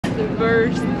the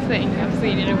worst thing I've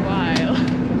seen in a while.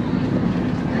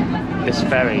 This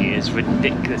ferry is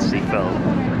ridiculously full.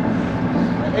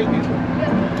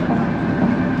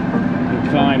 You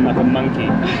climb like a monkey.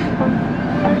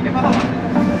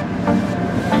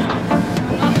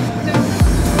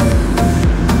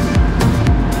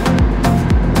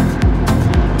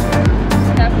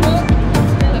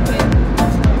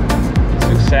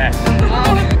 Success.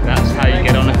 That's how you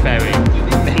get on a ferry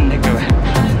in Nicaragua.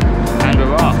 And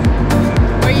we're off.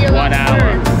 1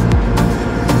 hour.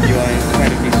 You are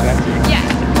incredibly sweaty.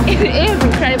 Yeah, it is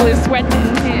incredibly sweaty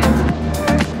in here.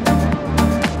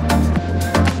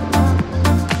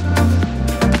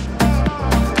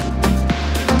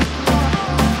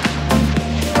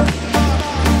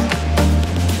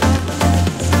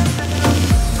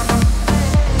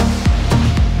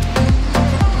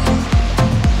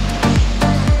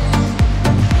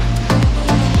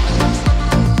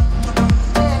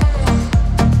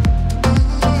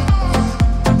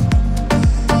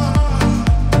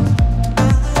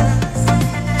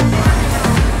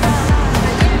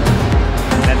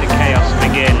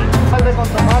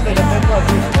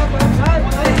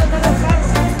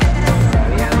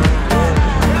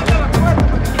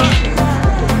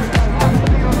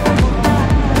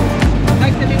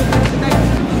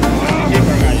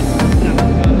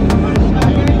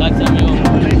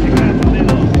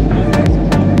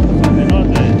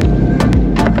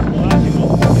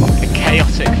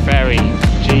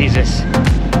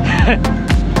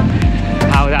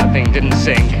 How that thing didn't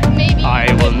sink, Maybe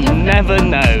I will never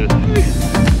know.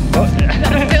 Stop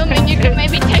filming, you can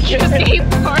maybe take your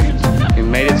skateboard. We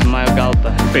made it to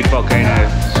Mayogalpa. Big volcano,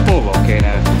 small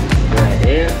volcano. Right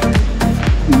here.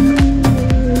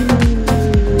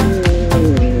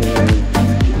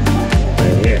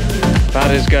 Right here.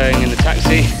 Father's going in the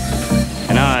taxi,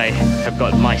 and I have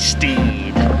got my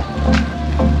steed.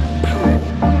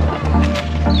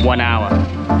 1 hour.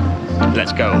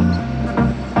 Let's go.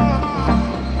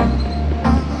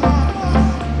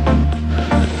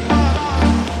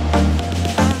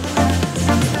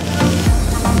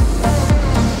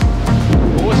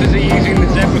 Horses are using the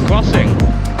zebra crossing.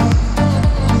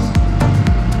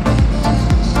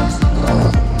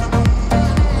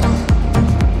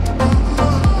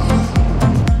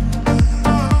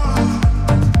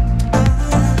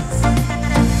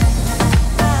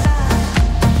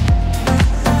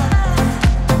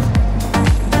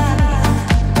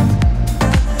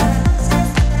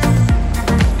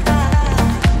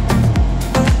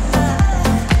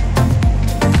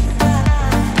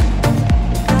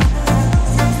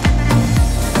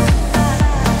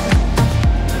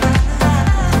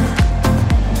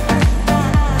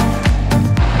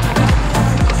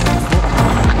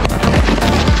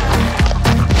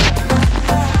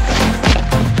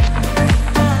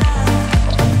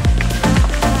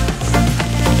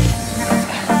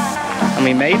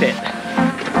 We made it.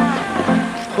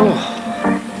 Oh,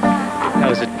 that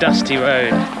was a dusty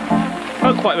road.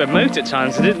 Felt quite remote at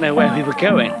times. I didn't know where we were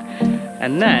going.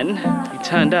 And then we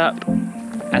turned up,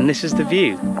 and this is the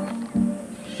view.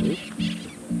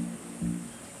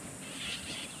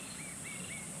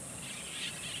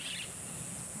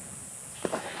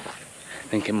 I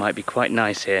think it might be quite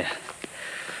nice here.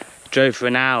 Drove for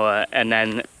an hour, and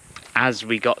then as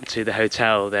we got to the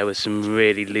hotel, there was some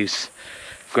really loose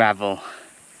gravel,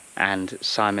 and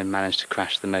Simon managed to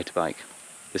crash the motorbike,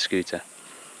 the scooter,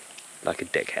 like a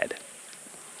dickhead.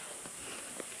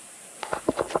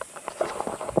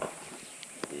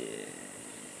 Yeah.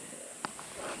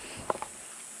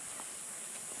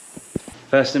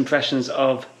 First impressions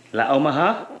of La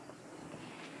Omaha?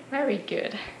 Very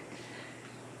good.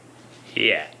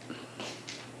 Yeah.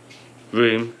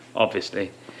 Room,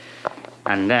 obviously.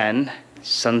 And then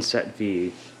sunset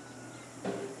view.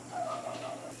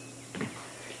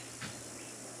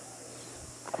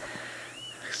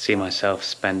 See myself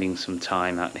spending some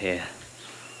time out here,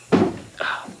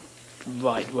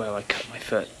 right where I cut my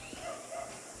foot.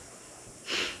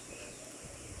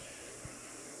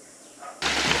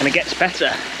 And it gets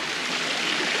better.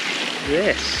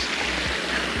 This.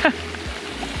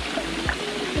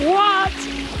 What?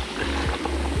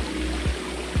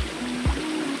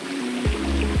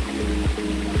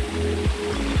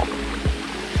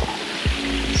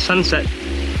 Sunset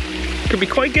could be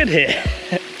quite good here.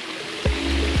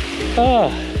 Oh,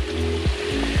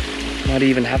 might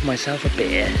even have myself a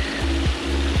beer.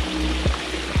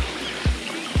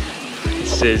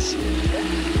 This is,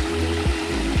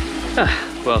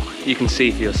 well, you can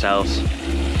see for yourselves.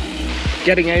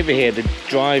 Getting over here, the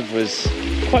drive was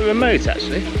quite remote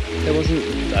actually. There wasn't,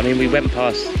 I mean, we went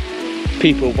past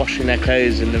people washing their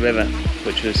clothes in the river,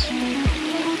 which was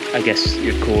I guess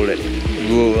you'd call it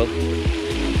rural.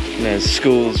 There's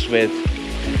schools with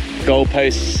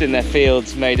goalposts in their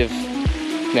fields made of,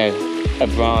 you know, a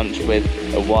branch with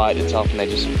a wire at the top, and they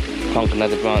just plonk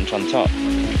another branch on top.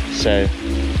 So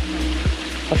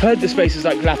I've heard this place is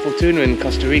like La Fortuna in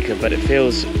Costa Rica, but it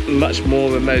feels much more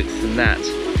remote than that.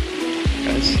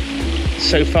 It's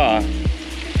so far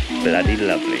bloody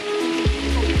lovely.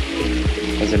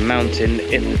 There's a mountain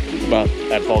in, well,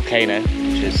 a volcano,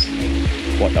 which is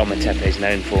what Ometepe is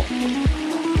known for.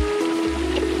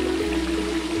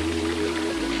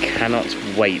 Cannot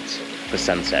wait for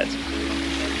sunset.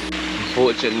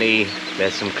 Unfortunately,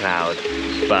 there's some cloud,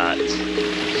 but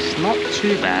it's not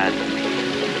too bad.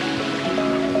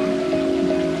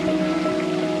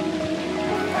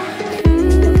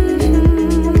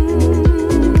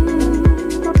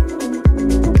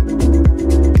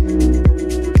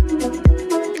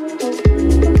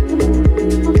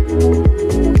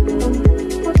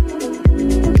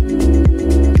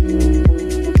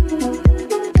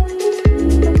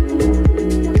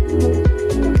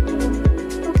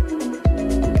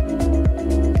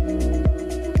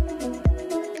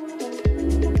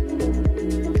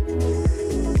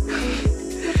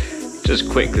 Just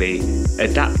quickly,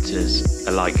 adapters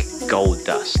are like gold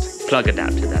dust. Plug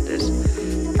adapter, that is.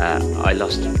 I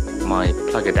lost my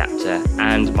plug adapter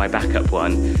and my backup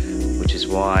one, which is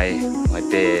why my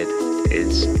beard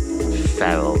is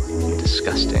feral and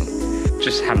disgusting.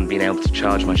 Just haven't been able to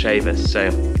charge my shaver, so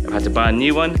I've had to buy a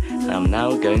new one, and I'm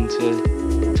now going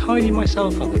to tidy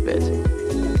myself up a bit.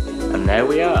 And there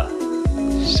we are.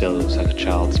 Still looks like a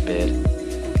child's beard.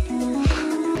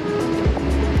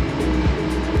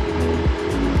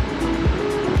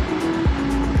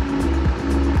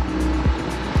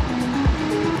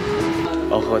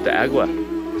 Ojo de Agua.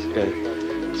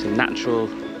 It's a natural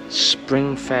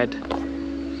spring-fed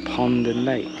pond and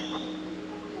lake.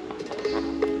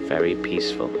 Very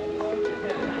peaceful.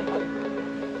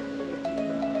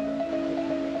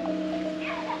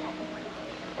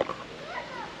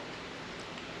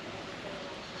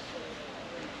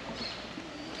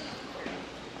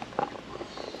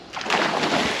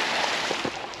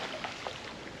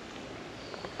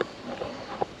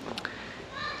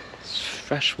 It's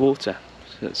fresh water.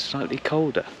 It's slightly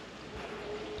colder.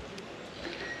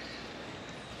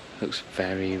 Looks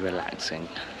very relaxing.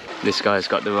 This guy's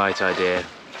got the right idea.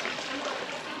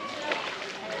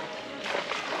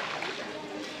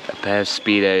 A pair of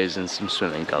Speedos and some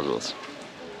swimming goggles.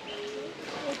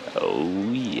 Oh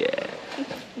yeah.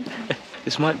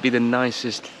 This might be the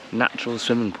nicest natural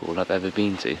swimming pool I've ever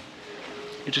been to.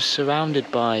 You're just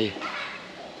surrounded by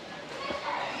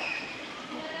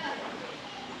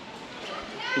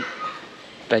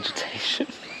vegetation,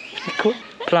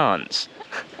 plants.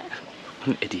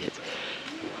 I'm an idiot.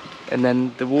 And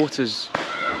then the water's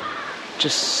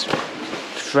just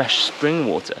fresh spring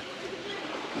water.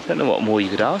 I don't know what more you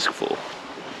could ask for.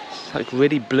 It's like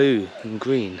really blue and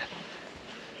green.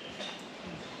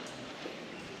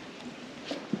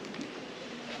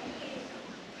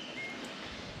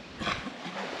 I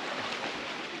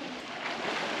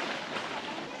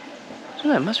don't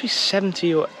know, it must be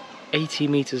 70 or 80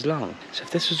 meters long. So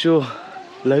if this was your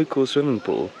local swimming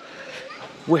pool,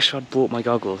 wish I'd brought my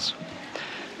goggles.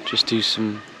 Just do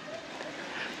some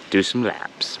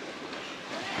laps.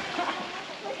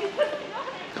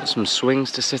 Got some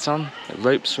swings to sit on, a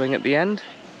rope swing at the end.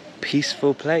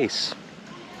 Peaceful place.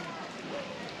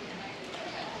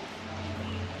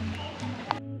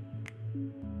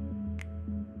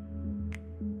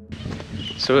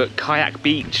 So at Kayak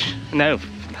Beach, no,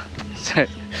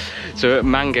 so at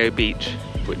Mango Beach,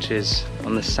 which is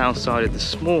on the south side of the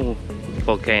small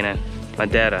volcano,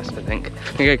 Maderas, I think.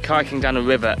 You go kayaking down a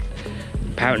river,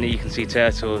 apparently you can see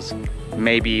turtles,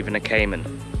 maybe even a caiman.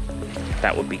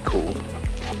 That would be cool.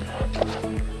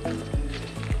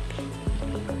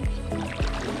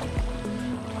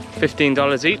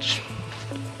 $15 each.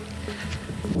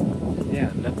 Yeah,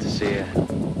 I'd love to see a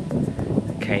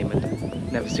caiman.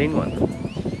 Never seen one.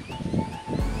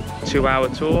 2-hour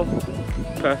tour,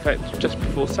 perfect just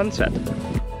before sunset.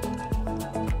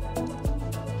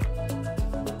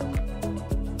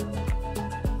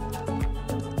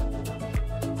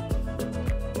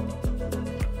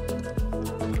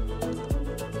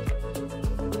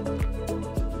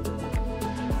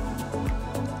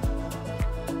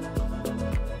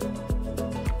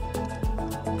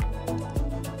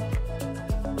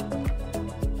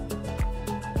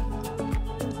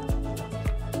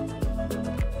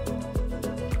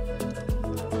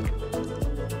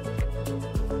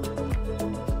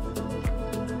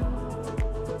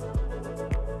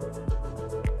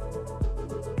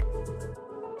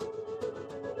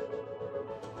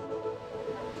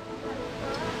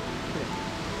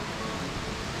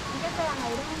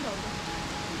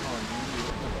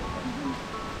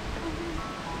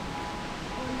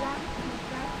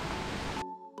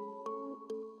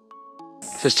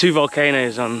 there's two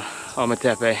volcanoes on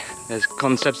Ometepe. There's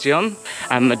Concepción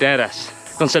and Maderas.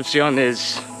 Concepción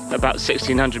is about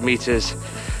 1600 meters.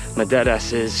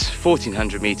 Maderas is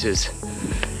 1400 meters.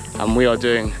 And we are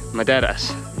doing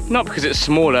Maderas. Not because it's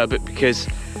smaller, but because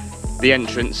the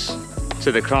entrance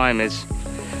to the climb is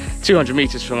 200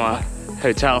 meters from our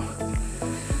hotel.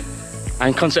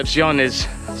 And Concepción is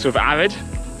sort of arid.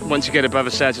 Once you get above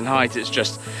a certain height, it's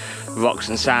just rocks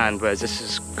and sand, whereas this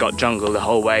has got jungle the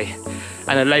whole way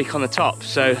and a lake on the top.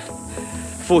 So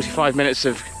 45 minutes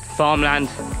of farmland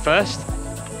first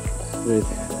with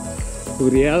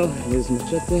Uriel and his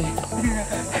machete.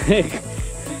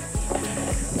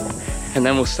 And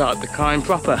then we'll start the climb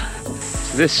proper.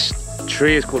 So this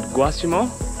tree is called guasimo,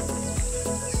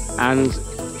 and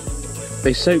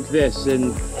they soak this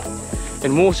in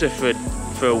water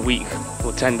for a week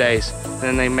or 10 days, and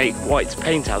then they make white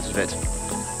paint out of it.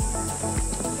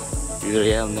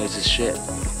 Uriel knows his shit.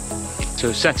 So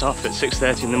we set off at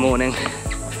 6:30 in the morning,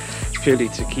 purely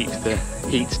to keep the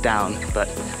heat down, but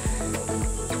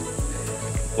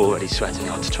already sweating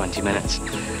after 20 minutes.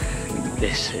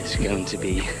 This is going to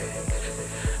be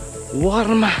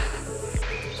warm.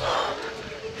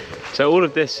 So all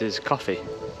of this is coffee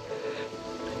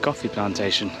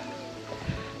plantation.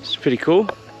 It's pretty cool.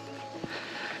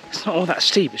 It's not all that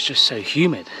steep, it's just so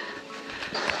humid.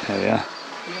 There we are.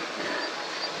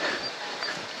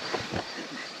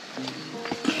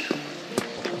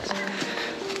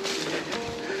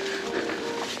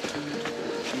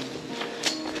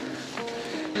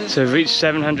 So we've reached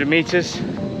 700 meters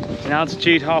in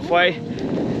altitude, halfway,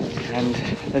 and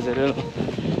there's a little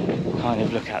kind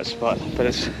of lookout spot, but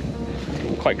it's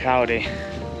quite cloudy.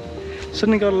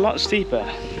 Suddenly got a lot steeper,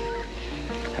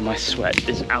 and my sweat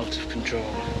is out of control.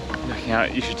 Looking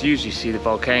out, you should usually see the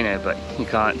volcano, but you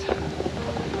can't.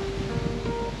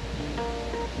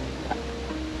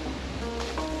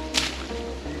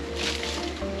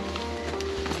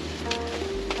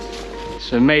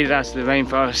 So we made it out of the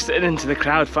rainforest and into the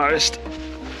cloud forest,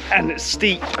 and it's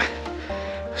steep.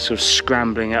 Sort of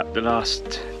scrambling up the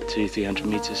last 200-300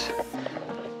 meters.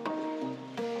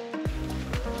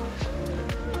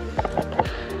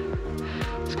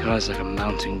 This guy's like a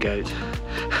mountain goat.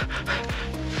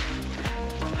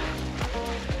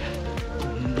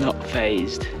 Not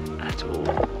phased at all.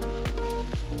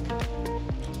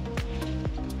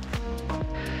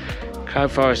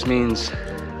 Cloud forest means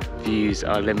views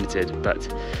are limited, but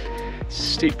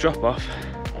steep drop off.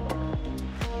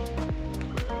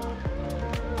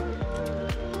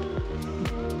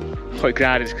 Quite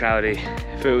glad it's cloudy.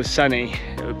 If it was sunny,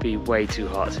 it would be way too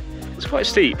hot. It's quite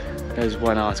steep. There was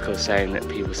one article saying that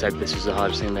people said this was the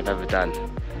hardest thing they've ever done,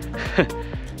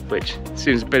 which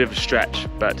seems a bit of a stretch,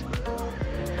 but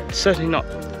certainly not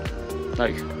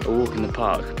like a walk in the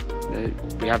park.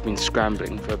 We have been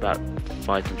scrambling for about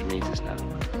 500 meters now.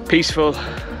 Peaceful,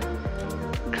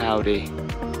 cloudy,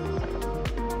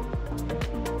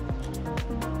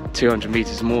 200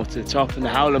 meters more to the top, and the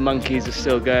howler monkeys are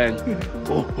still going.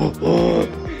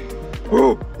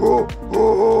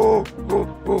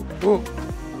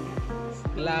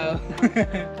 Loud.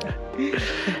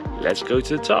 Let's go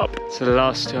to the top. So the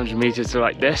last 200 meters are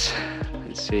like this.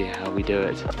 Let's see how we do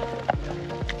it.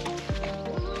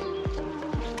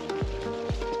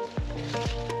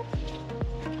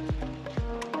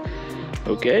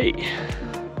 Okay.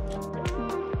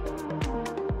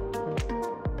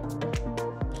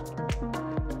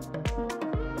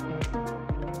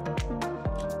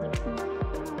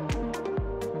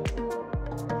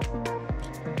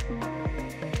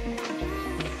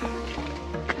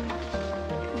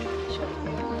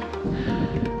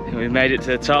 We made it to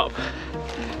the top.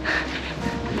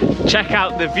 Check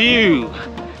out the view.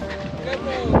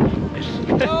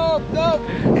 Stop, stop.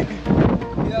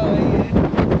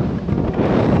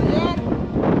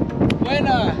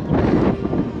 Buena.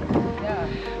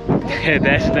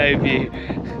 There's no view.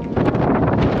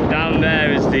 Down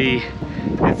there is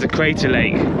the crater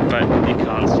lake, but you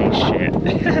can't see shit.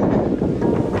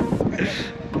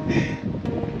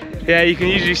 Yeah, you can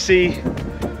usually see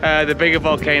the bigger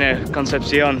volcano,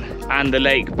 Concepción, and the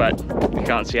lake, but you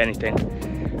can't see anything.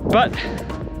 But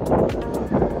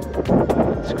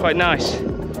it's quite nice.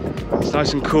 It's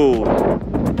nice and cool.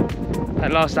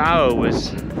 That last hour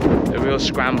was a real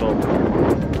scramble.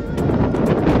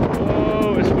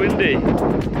 Oh, it's windy.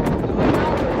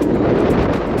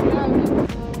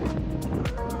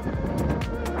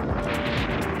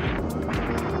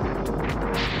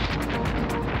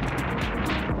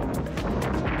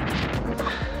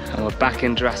 And we're back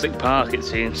in Jurassic Park, it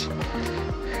seems.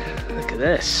 Look at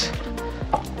this.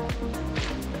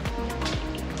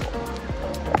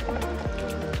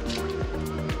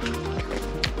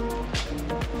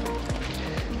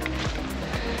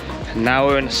 And now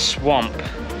we're in a swamp.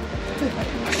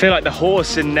 I feel like the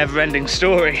horse in Never Ending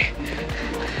Story.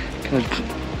 Gonna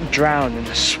drown in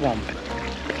the swamp.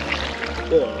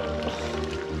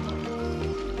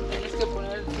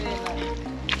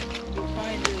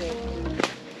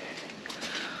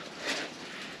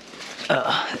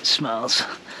 It smells.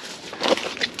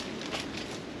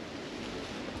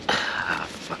 Ah,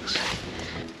 fuck's sake.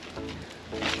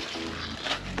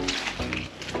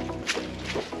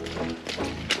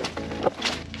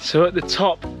 So at the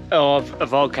top of a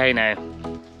volcano,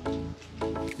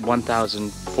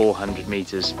 1,400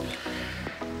 meters,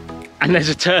 and there's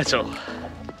a turtle.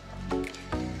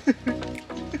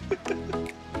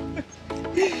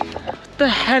 What the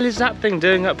hell is that thing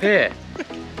doing up here?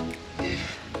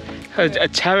 A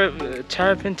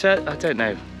terrapin turtle? I don't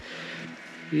know.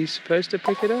 Are you supposed to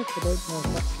pick it up? I don't know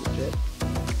if that's legit.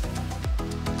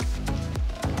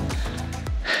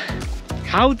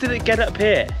 How did it get up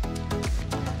here?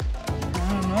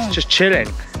 I don't know. It's just chilling.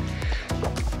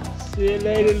 See you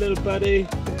later, little buddy.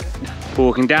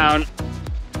 Walking down,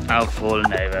 I've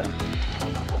fallen over.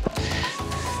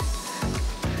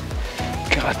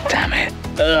 God damn it.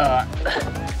 Ugh.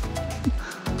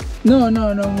 No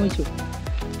mucho.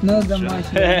 No that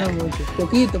much, no mucho.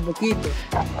 Poquito.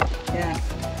 Yeah.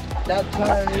 That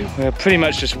part is... We're pretty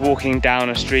much just walking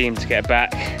down a stream to get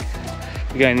back.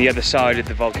 We're going the other side of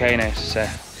the volcano, so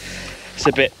it's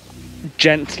a bit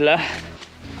gentler.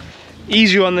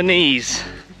 Easier on the knees.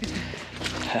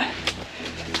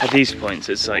 At these points,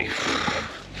 it's like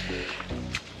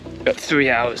got 3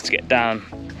 hours to get down.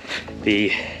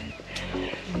 The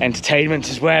entertainment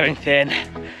is wearing thin.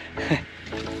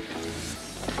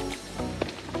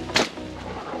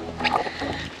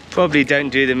 Probably don't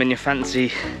do them in your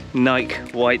fancy Nike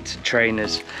white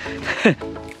trainers.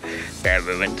 They're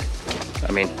ruined.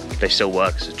 I mean, they still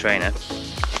work as a trainer.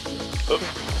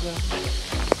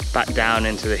 Back down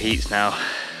into the heats now.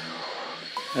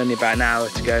 Only about an hour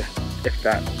to go, if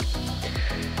that.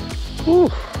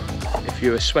 Whew. If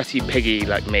you're a sweaty piggy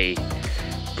like me,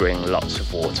 bring lots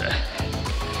of water.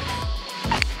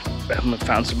 We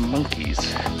found some monkeys.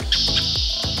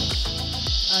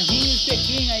 And he is the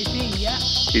king, I think, yeah?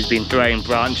 He's been throwing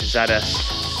branches at us.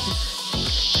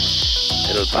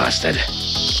 Little bastard.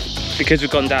 Because we've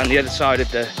gone down the other side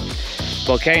of the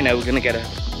volcano, we're gonna get a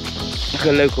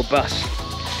local bus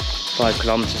 5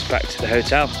 kilometers back to the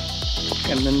hotel.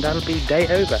 And then that'll be day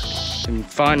over. And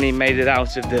finally made it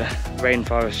out of the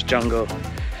rainforest jungle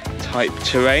type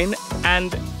terrain,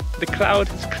 and the cloud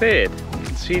has cleared. You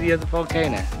can see the other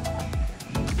volcano.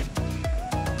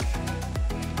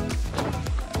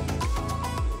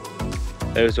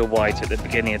 Those were white at the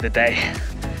beginning of the day.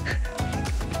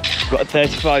 We've got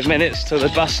 35 minutes till the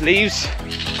bus leaves,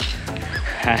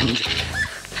 and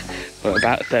we're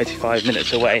about 35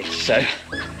 minutes away, so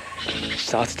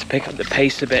started to pick up the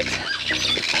pace a bit.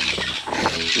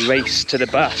 Race to the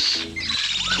bus.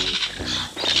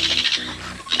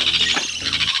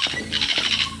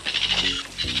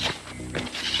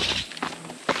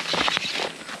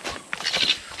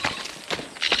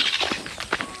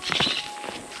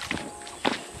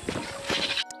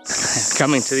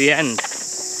 Coming to the end.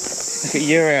 Look at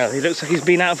Uriel, he looks like he's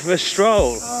been out for a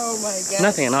stroll. Oh my god.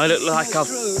 Nothing, and I look like I've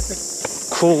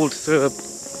crawled through a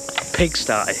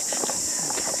pigsty.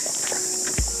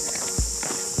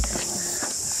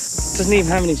 Doesn't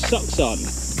even have any socks on.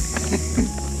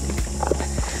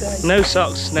 No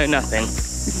socks, no nothing. I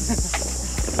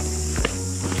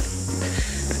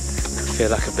feel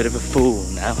like a bit of a fool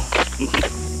now.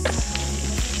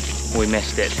 We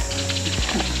missed it.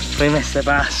 We missed the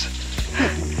bus.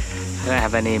 I don't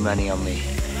have any money on me.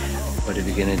 What are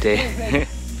we gonna do?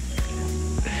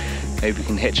 Maybe we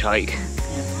can hitchhike.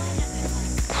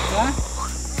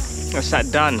 What's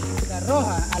that done?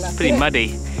 Pretty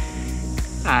muddy.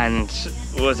 And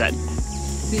what was that?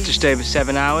 Just over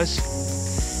 7 hours?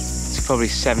 It's probably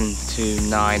 7 to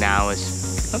 9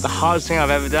 hours. Not the hardest thing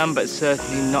I've ever done, but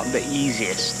certainly not the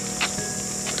easiest.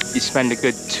 You spend a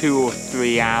good 2 or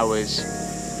 3 hours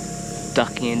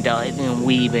ducking and diving and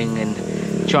weaving and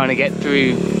trying to get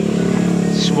through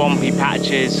swampy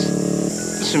patches,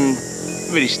 some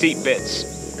really steep bits.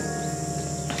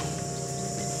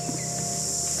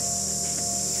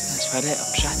 That's about it,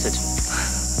 I'm shattered.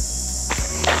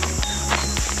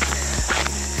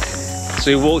 So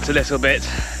we walked a little bit,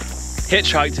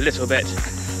 hitchhiked a little bit,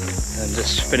 and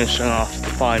just finishing off the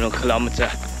final kilometre.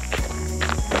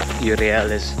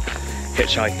 Uriel is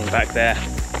hitchhiking back there.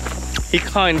 He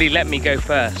kindly let me go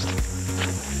first.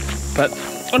 But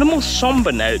on a more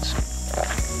somber note,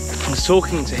 I was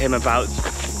talking to him about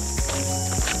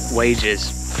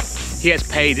wages he gets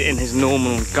paid in his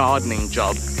normal gardening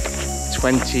job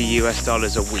 $20 US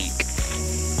a week,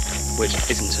 which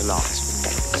isn't a lot.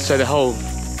 So the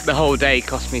whole day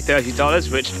cost me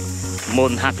 $30, which I'm more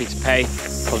than happy to pay.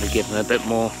 Probably give him a bit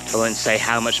more. I won't say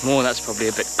how much more, that's probably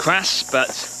a bit crass, but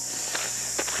I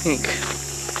think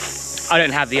I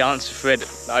don't have the answer for it.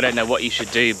 I don't know what you should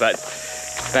do, but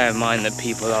bear in mind that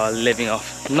people are living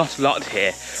off not a lot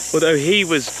here. Although he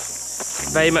was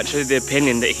very much of the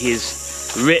opinion that he is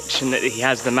rich and that he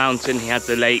has the mountain, he has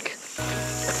the lake.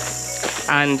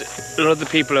 And a lot of the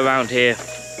people around here,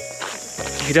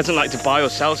 he doesn't like to buy or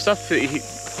sell stuff. He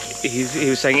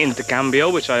was saying intercambio,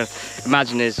 which I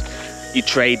imagine is you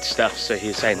trade stuff. So he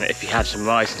was saying that if you had some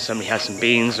rice and somebody has some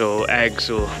beans or eggs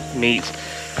or meat,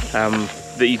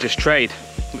 that you just trade,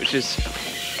 which is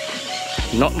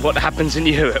not what happens in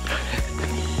Europe.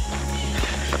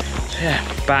 Yeah,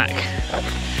 back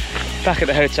at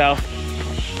the hotel.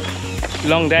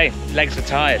 Long day, legs are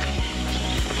tired,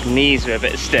 knees are a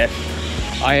bit stiff.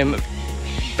 I am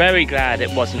very glad it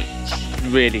wasn't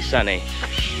really sunny,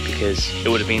 because it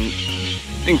would have been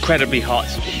incredibly hot,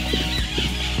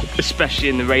 especially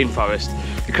in the rainforest.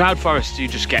 The cloud forest, you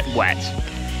just get wet.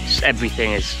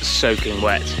 Everything is soaking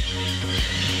wet.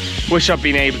 Wish I'd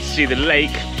been able to see the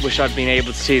lake, wish I'd been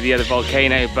able to see the other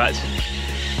volcano, but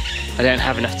I don't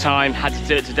have enough time. Had to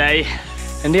do it today.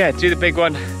 And yeah, do the big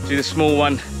one, do the small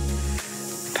one.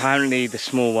 Apparently the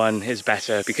small one is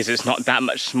better because it's not that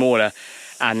much smaller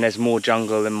and there's more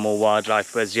jungle and more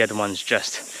wildlife, whereas the other one's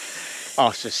just,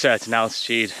 after a certain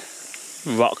altitude,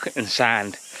 rock and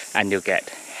sand, and you'll get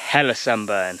hella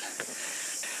sunburn.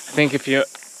 I think if you're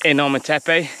in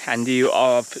Ometepe and you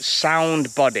are of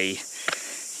sound body,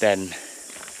 then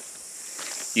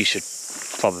you should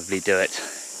probably do it.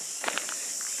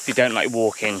 If you don't like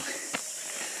walking,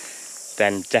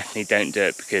 then definitely don't do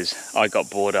it, because I got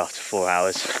bored after 4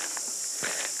 hours.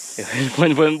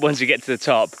 Once you get to the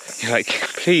top, you're like,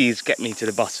 please get me to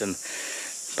the bottom,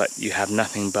 but you have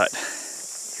nothing but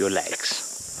your legs.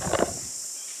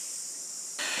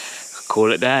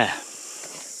 Call it there.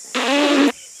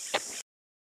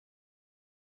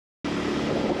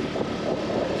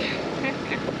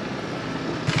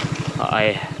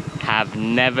 I have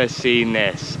never seen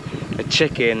this. A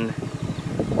chicken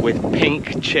with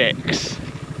pink chicks.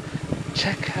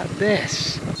 Check out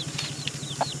this.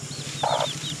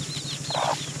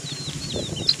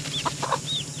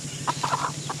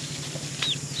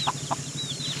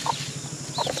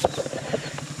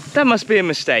 That must be a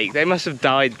mistake. They must have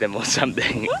dyed them or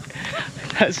something.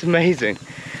 That's amazing.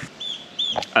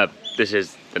 This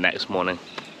is the next morning,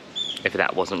 if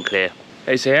that wasn't clear.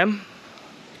 8 AM,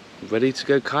 ready to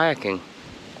go kayaking.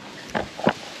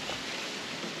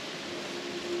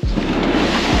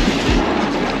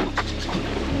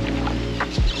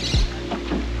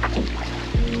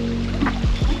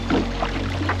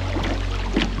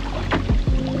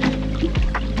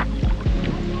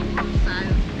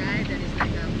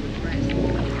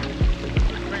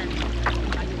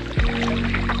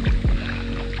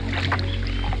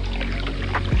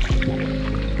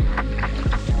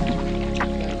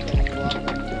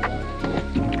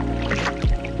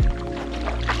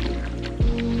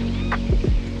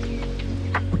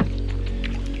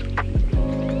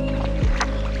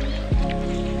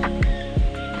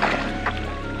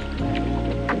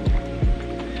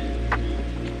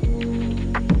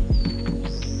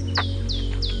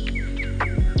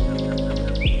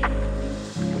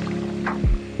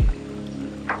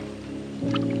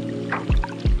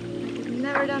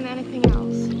 Never done anything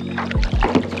else.